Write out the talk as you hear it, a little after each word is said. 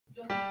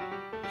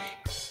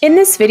In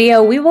this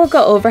video, we will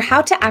go over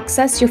how to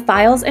access your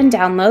files and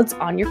downloads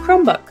on your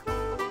Chromebook.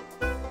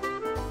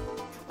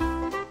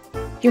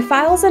 Your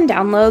files and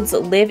downloads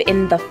live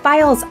in the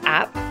Files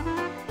app.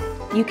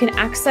 You can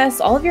access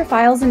all of your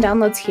files and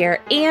downloads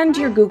here and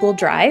your Google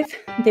Drive.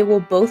 They will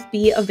both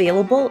be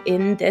available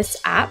in this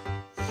app.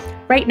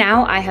 Right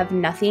now, I have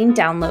nothing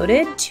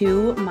downloaded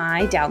to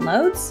my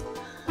downloads.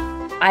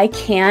 I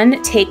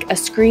can take a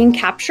screen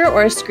capture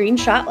or a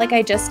screenshot like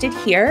I just did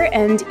here,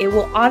 and it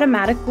will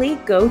automatically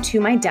go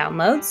to my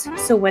downloads.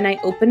 So when I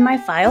open my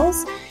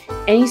files,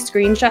 any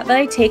screenshot that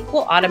I take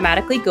will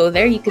automatically go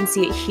there. You can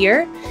see it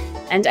here,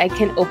 and I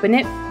can open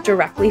it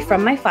directly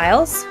from my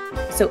files.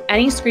 So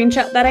any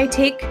screenshot that I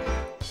take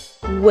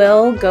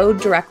will go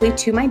directly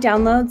to my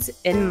downloads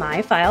in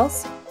my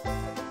files.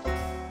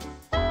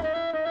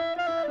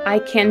 I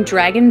can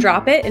drag and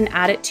drop it and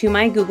add it to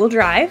my Google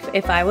Drive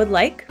if I would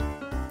like,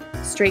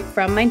 straight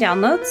from my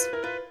downloads.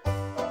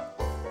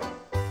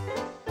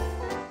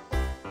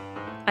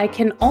 I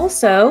can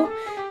also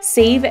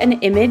save an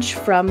image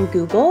from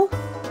Google.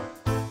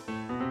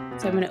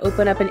 So I'm going to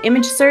open up an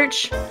image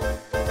search,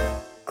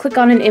 click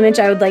on an image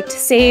I would like to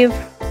save,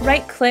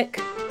 right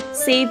click,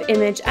 save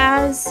image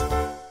as.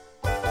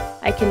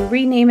 I can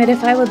rename it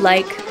if I would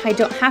like. I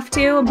don't have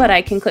to, but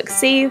I can click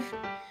save.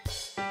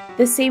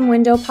 The same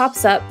window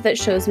pops up that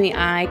shows me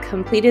I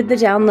completed the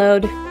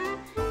download,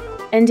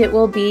 and it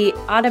will be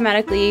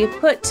automatically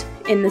put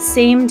in the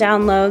same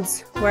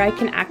downloads where I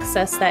can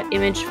access that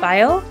image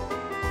file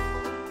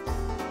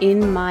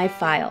in My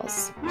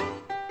Files.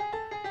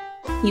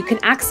 You can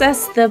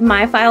access the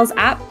My Files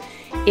app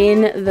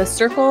in the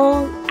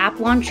Circle app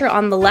launcher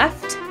on the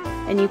left,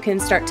 and you can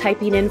start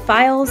typing in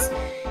files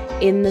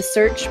in the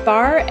search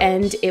bar,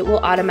 and it will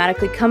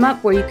automatically come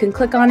up where you can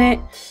click on it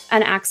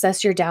and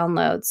access your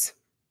downloads.